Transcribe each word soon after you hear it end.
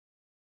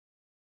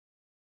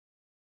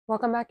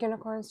Welcome back,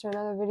 unicorns, to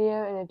another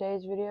video. In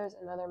today's video is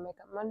another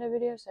Makeup Monday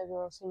video, so if you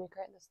want to see me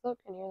create this look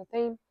and hear the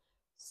theme,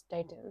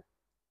 stay tuned.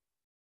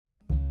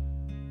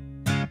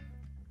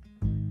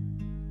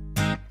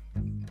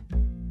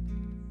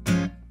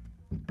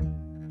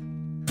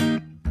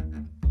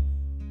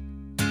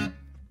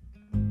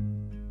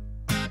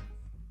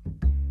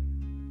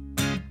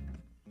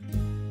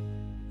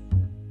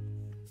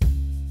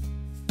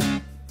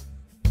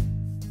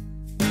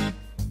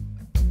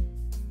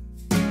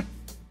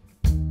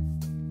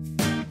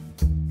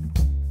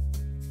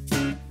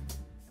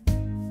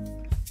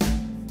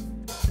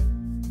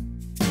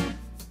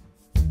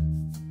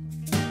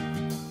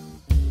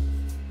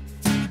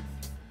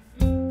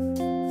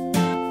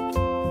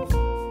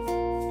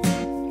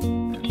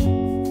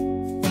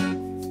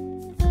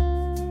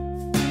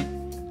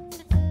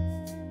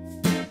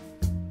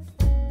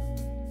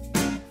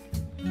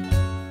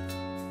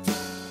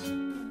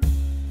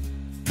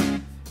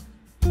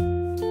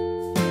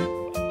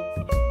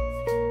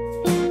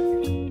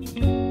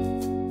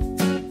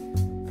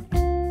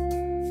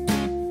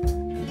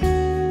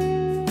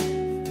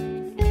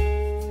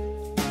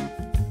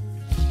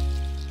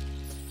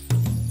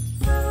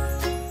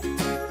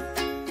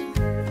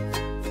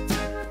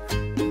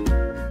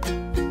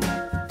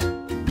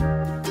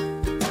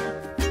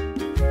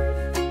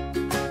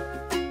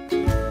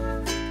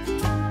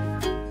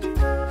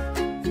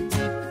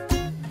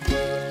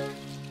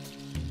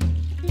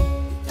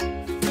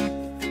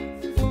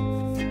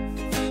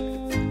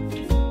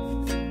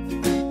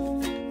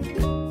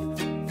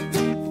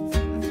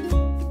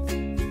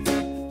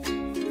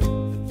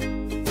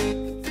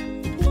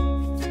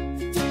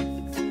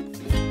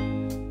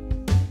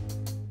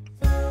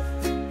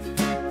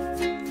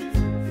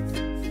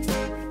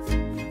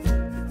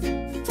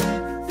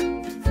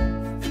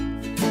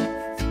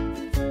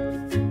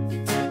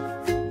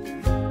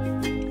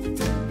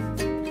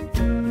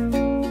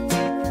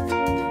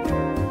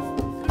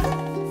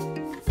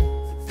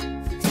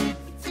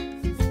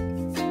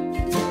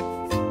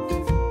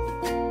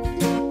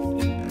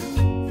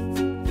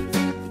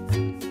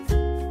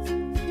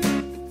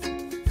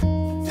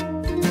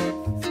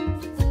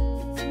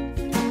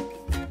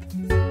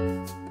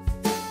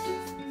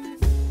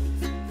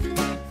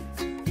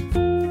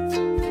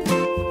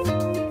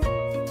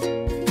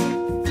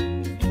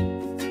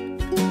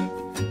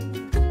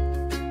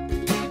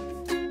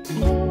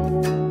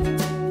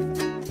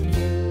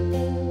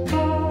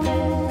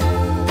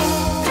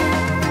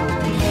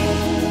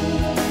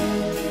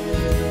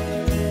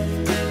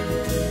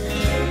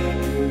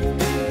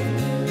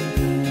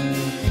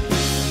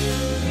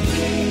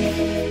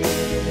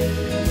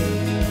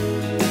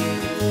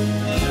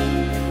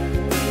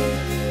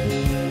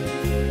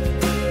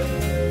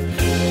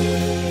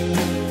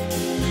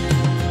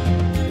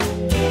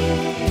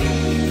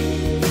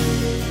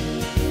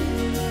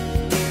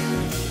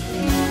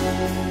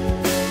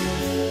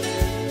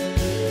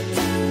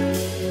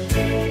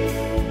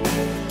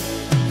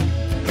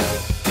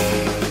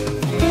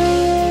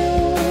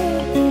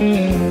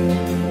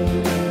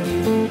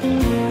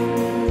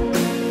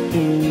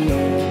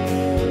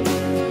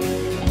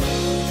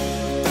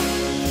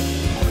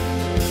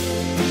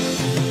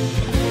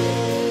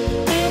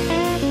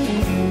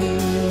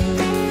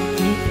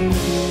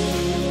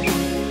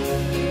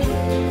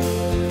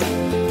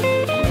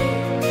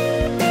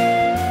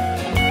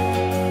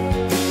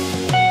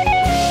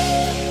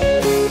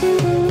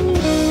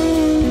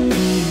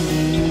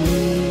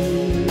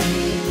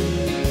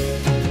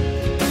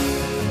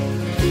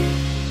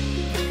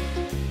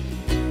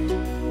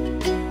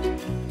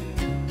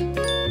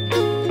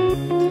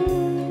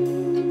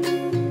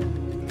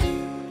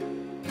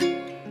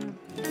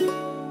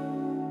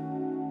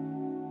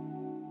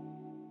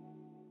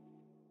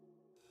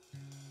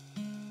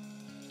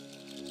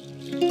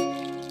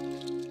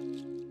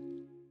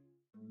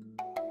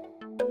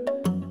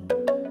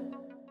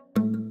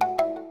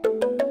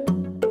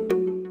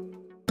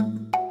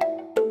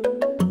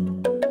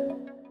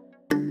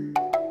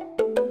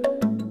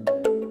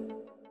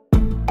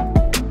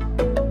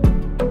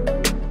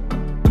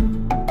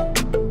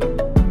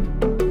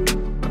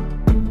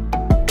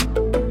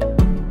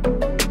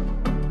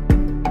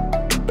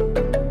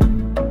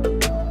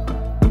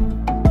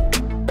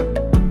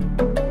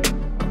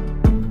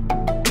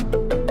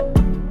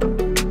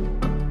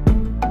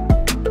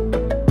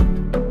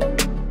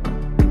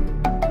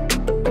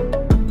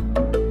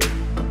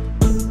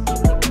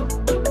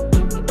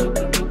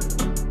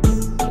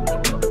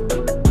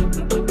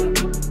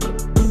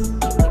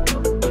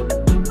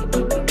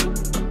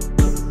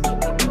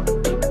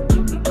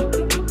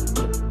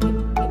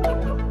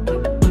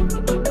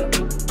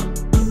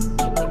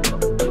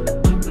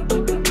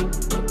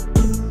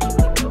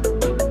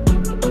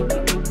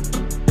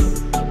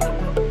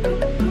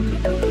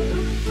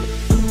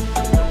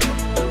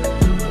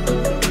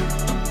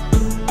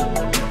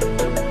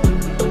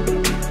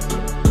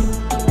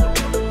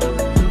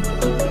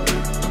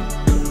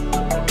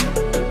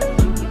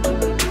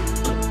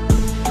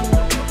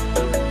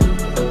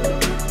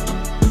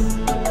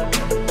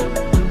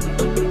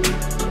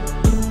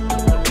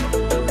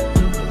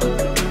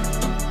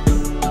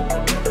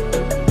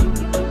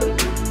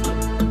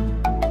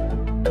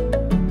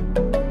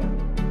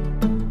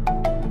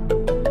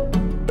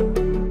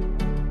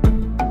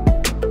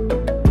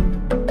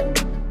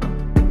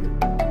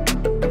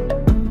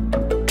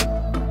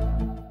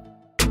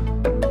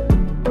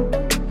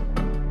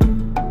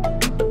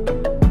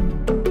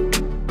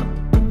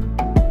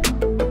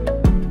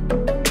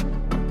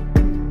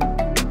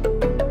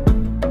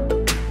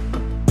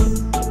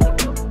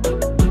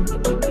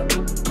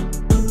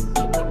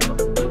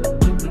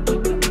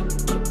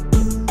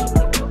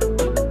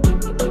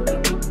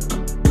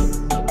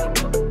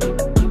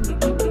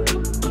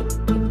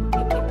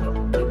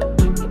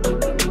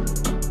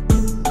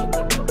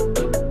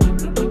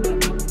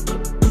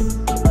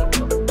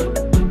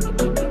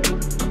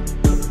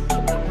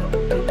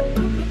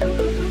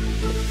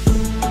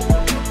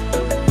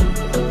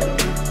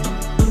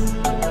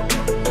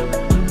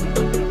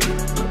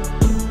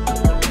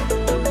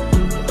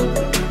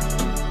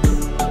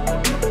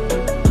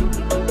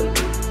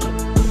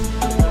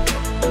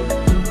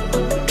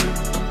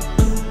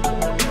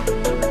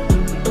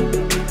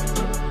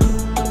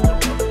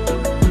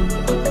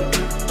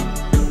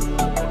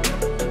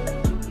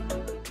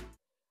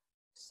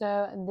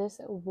 So this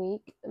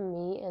week,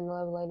 me and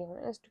Love Lady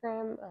on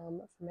Instagram,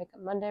 for Makeup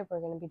Monday,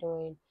 we're going to be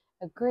doing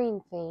a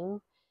green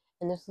theme,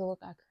 and this is the look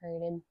I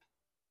created.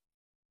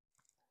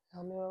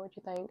 Tell me what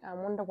you think. I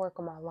wanted to work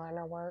on my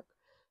liner work,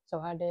 so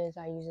what I did is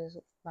I used this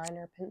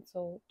liner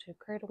pencil to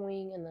create a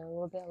wing, and then a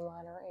little bit of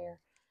liner air,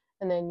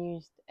 and then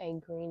used a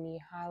greeny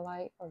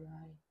highlight on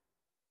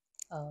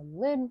my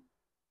lid.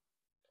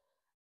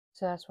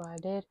 So that's what I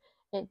did.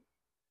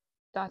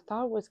 I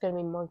thought it was going to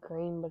be more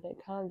green, but it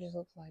kind of just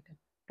looks like a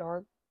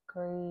dark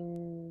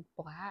green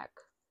black,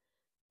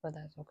 but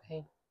that's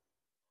okay.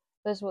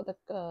 This is what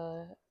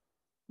the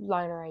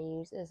liner I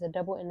use is a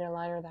double-ended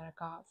liner that I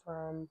got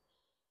from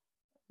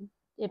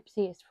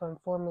Ipsy. It's from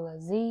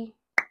Formula Z.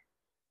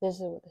 This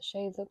is what the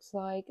shade looks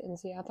like, and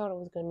see, I thought it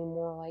was going to be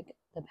more like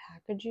the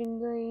packaging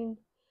green,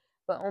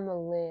 but on the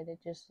lid it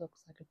just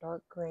looks like a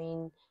dark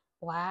green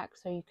black,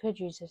 so you could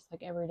use this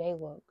like everyday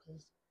look,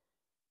 because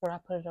when I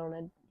put it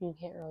on, you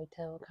can't really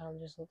tell. It kind of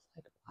just looks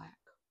like black.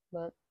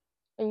 But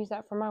I used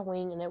that for my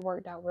wing, and it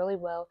worked out really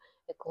well.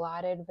 It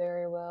glided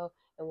very well.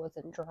 It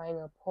wasn't drying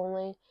or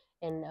pulling,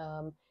 and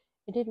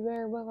it did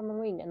very well on the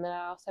wing. And then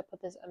I also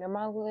put this under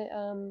my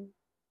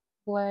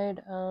blade,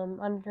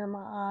 under my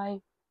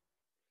eye.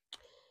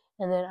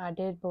 And then I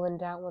did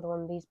blend out with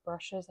one of these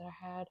brushes that I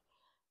had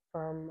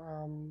from,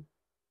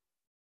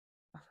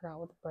 I forgot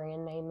what the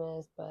brand name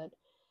is, but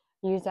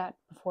use that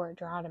before it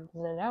dried and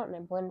blend it out, and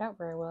it blended out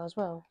very well as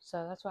well.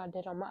 So that's what I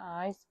did on my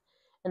eyes.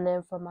 And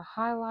then for my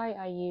highlight,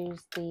 I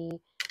used the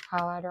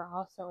highlighter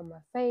also on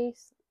my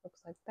face. It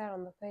looks like that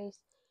on the face.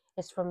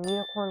 It's from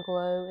Unicorn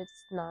Glow.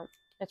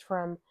 It's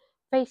from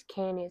Face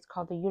Candy. It's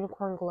called the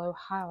Unicorn Glow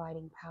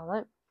Highlighting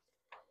Palette.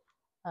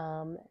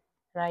 And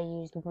I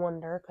used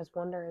Wonder, because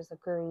Wonder is a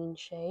green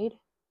shade.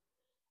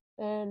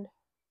 And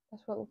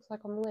that's what it looks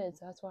like on the lid,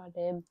 so that's what I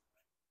did.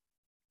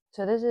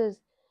 So this is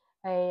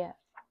a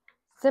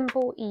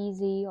simple,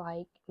 easy,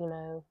 like,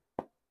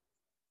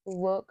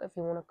 look if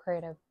you want to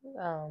create a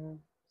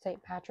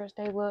St. Patrick's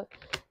Day look.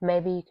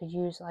 Maybe you could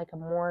use like a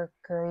more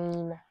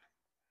green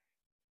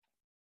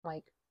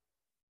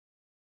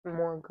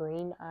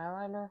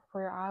eyeliner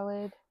for your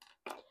eyelid.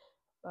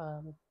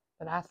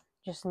 But I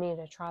just needed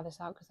to try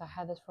this out because I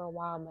had this for a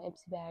while in my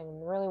Ipsy bag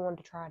and really wanted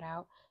to try it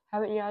out.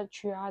 Haven't yet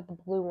tried the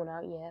blue one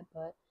out yet,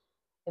 but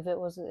if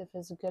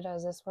it's as good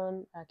as this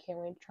one, I can't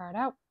wait to try it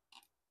out.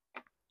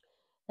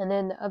 And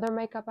then the other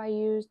makeup I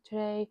used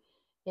today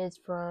is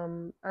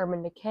from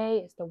Urban Decay.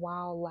 It's the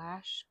Wild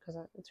Lash,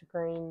 because it's a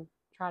green.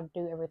 Try to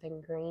do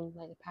everything green,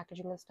 like the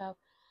packaging and stuff.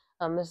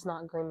 This is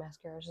not green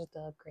mascara, it's just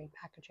the green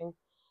packaging.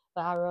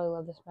 But I really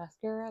love this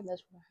mascara.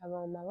 That's what I have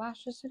on my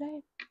lashes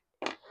today.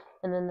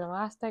 And then the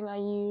last thing I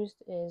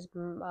used is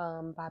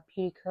by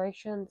Beauty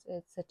Creations.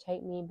 It's the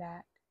Take Me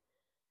Back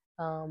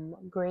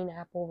Green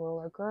Apple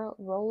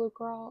Roller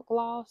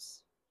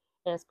Gloss.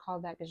 And it's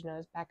called that because,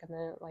 it's back in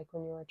the, like,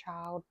 when you were a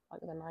child,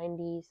 like the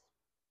 90s.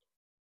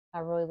 I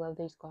really love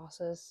these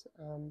glosses.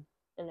 And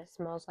it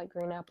smells like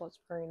green apple. It's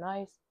very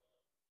nice.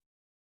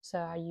 So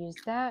I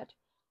used that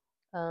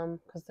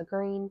because the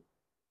green,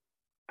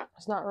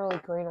 it's not really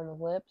green on the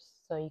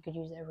lips, so you could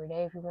use it every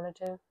day if you wanted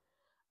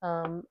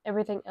to.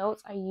 Everything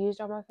else I used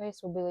on my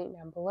face will be linked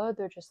down below.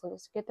 They're just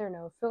links to get there,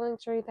 no fill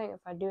links or anything. If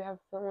I do have a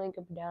fill link,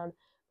 it'll be down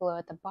below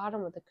at the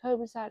bottom with the code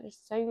beside,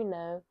 just so you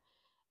know.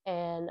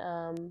 And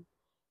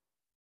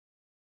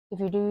if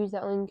you do use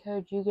that link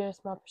code, you get a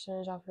small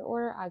percentage off your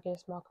order. I get a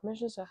small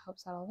commission, so it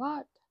helps out a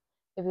lot.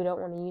 If you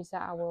don't want to use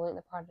that, I will link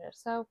the product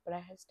itself, but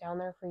it's down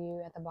there for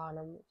you at the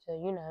bottom, so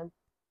you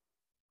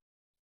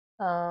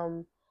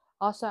know.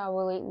 Also, I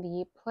will link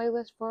the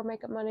playlist for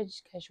Makeup Monday,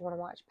 just in case you want to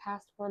watch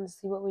past ones,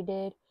 see what we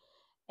did.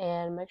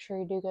 And make sure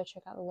you do go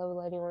check out the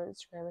Lovely Lady on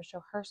Instagram and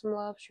show her some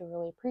love. She'll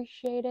really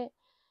appreciate it.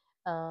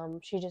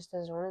 She just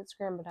does it on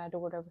Instagram, but I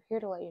do it over here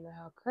to let you know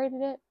how I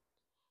created it.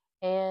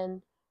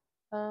 And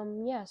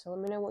yeah, so let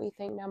me know what you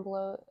think down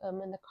below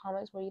in the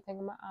comments. What do you think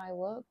of my eye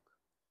look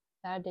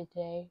that I did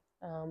today?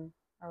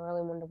 I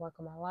really wanted to work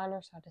on my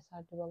liner, so I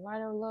decided to do a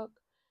liner look.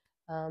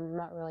 I'm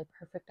not really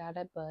perfect at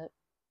it, but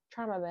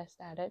try my best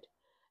at it.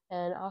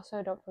 And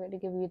also, don't forget to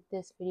give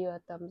this video a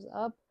thumbs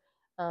up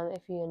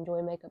if you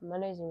enjoy Makeup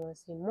Mondays and you want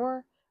to see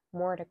more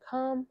to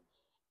come.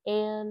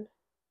 And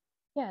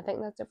yeah, I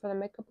think that's it for the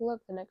makeup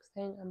look. The next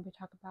thing I'm going to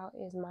talk about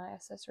is my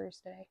accessories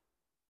today.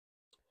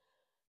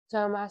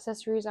 So my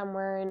accessories I'm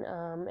wearing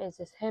is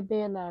this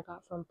headband that I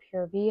got from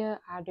Pure Via.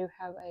 I do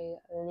have a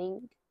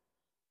link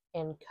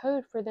and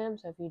code for them,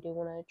 so if you do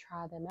want to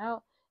try them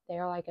out, they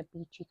are like a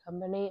beachy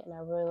company, and I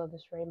really love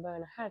this rainbow,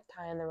 and I had to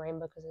tie in the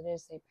rainbow because it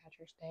is St.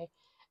 Patrick's Day.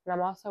 And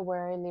I'm also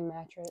wearing the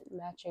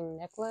matching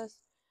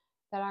necklace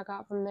that I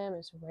got from them.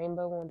 It's a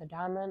rainbow one with a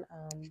diamond.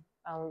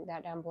 I'll link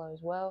that down below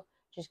as well,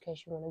 just in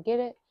case you want to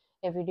get it.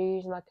 If you do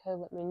use my code,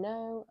 let me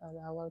know.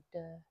 I'd love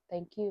to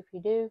thank you if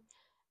you do.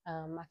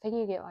 I think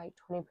you get like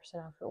 20%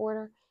 off your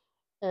order.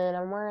 And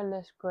I'm wearing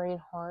this green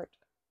heart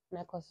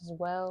necklace as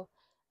well.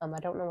 I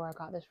don't know where I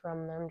got this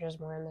from. I'm just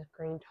wearing this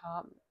green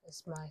top.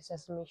 It's my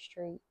Sesame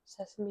Street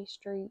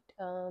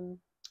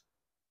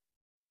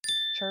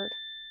shirt.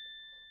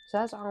 So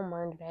that's all I'm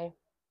wearing today.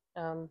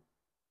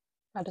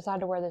 I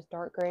decided to wear this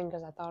dark green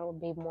because I thought it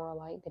would be more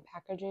like the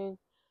packaging.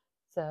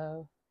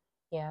 So,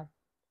 yeah.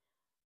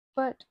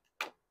 But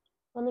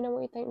let me know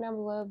what you think down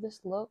below of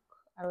this look.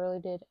 I really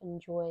did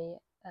enjoy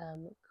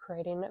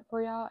creating it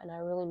for y'all, and I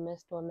really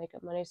missed doing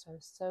Makeup Monday, so I'm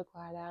so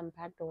glad that I'm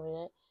back doing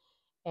it.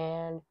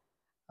 And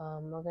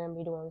we're going to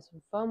be doing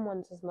some fun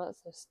ones as much,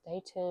 so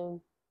stay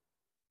tuned.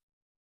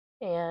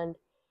 And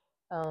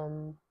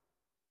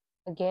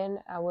again,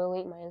 I will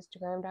link my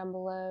Instagram down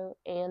below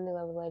and the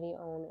lovely lady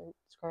on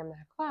Instagram that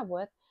I collab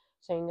with,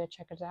 so you can go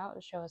check us out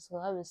and show us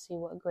love and see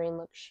what green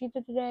look she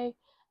did today.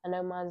 I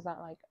know mine's not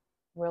like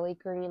really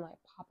green, like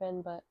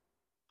popping, but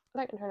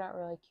that can turn out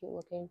really cute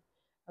looking.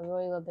 I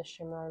really love the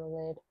shimmer on the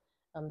lid,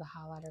 the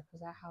highlighter,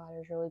 because that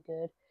highlighter is really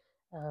good.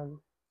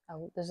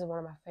 This is one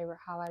of my favorite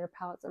highlighter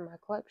palettes in my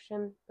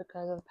collection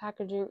because of the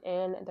packaging,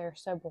 and they're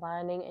so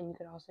blinding, and you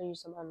can also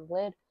use them on the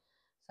lid.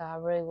 So I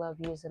really love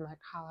using like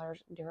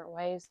highlighters in different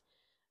ways.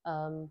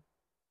 And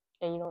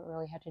you don't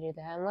really have to do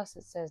that unless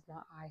it says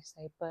not eye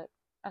safe, but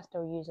I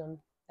still use them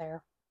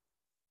there.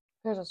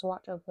 Here's a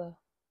swatch of the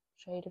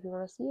shade if you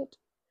want to see it.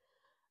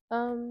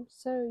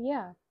 So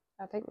yeah,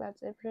 I think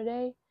that's it for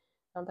today.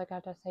 I don't think I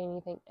have to say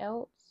anything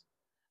else.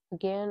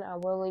 Again, I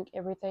will link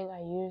everything I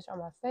used on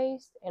my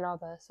face and all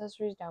the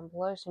accessories down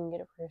below so you can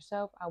get it for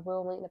yourself. I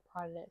will link the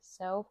product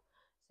itself,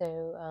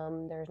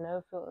 so there's no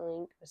affiliate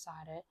link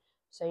beside it,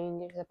 so you can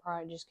get to the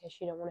product just in case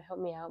you don't want to help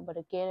me out. But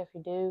again, if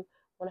you do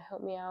want to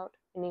help me out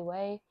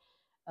anyway,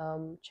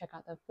 check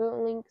out the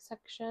affiliate link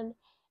section,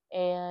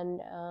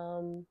 and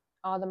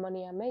all the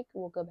money I make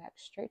will go back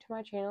straight to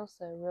my channel,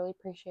 so really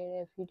appreciate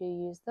it if you do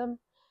use them.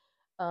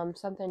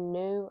 Something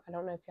new, I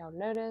don't know if y'all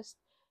noticed,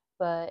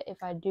 but if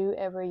I do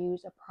ever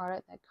use a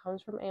product that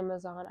comes from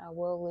Amazon, I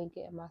will link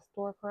it in my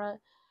storefront.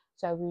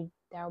 So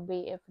that'll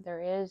be, if there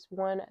is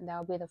one,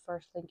 that'll be the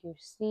first link you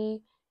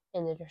see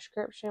in the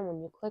description when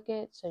you click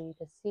it, so you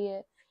can see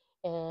it.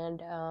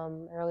 And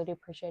I really do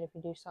appreciate if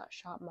you do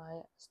shop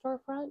my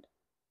storefront.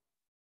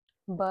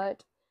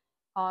 But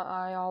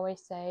I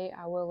always say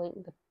I will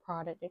link the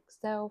product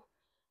itself,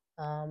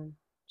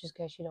 just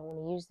in case you don't want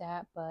to use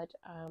that. But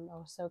I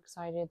was so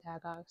excited that I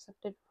got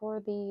accepted for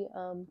the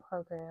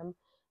program,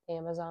 the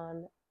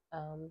Amazon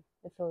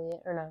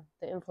affiliate, or no,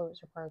 the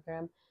influencer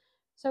program.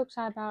 So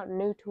excited about it,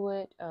 new to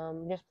it,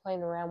 just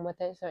playing around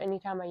with it. So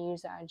anytime I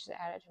use it, I just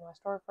add it to my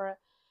storefront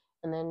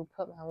and then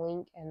put my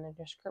link in the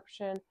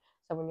description.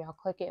 So when y'all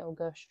click it, it'll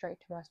go straight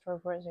to my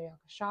storefront so y'all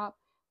can shop.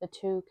 The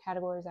two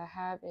categories I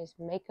have is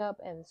makeup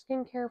and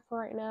skincare for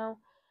right now.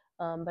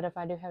 But if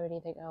I do have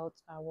anything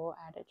else, I will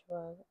add it to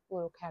a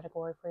little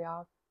category for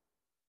y'all.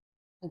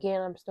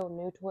 Again, I'm still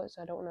new to it,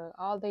 so I don't know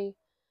all the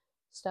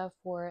stuff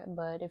for it.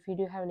 But if you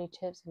do have any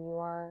tips and you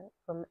are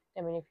from,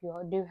 if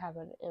you do have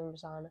an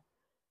Amazon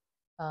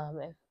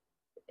if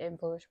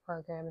influencer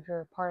program, if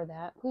you're a part of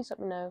that, please let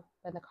me know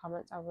in the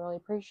comments. I really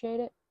appreciate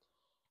it.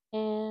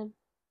 And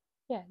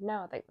yeah,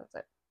 now I think that's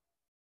it.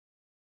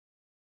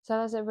 So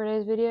that's it for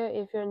today's video.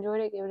 If you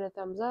enjoyed it, give it a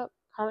thumbs up.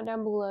 Comment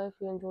down below if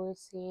you enjoyed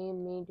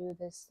seeing me do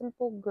this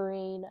simple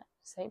green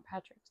St.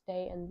 Patrick's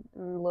Day and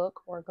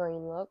look, or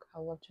green look.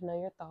 I'd love to know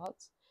your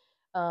thoughts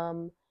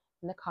in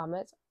the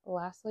comments.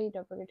 Lastly,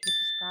 don't forget to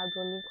subscribe to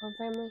our Unicorn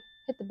family.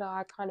 Hit the bell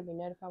icon to be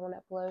notified when I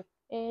upload.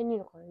 And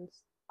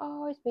unicorns,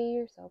 always be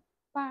yourself.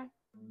 Bye.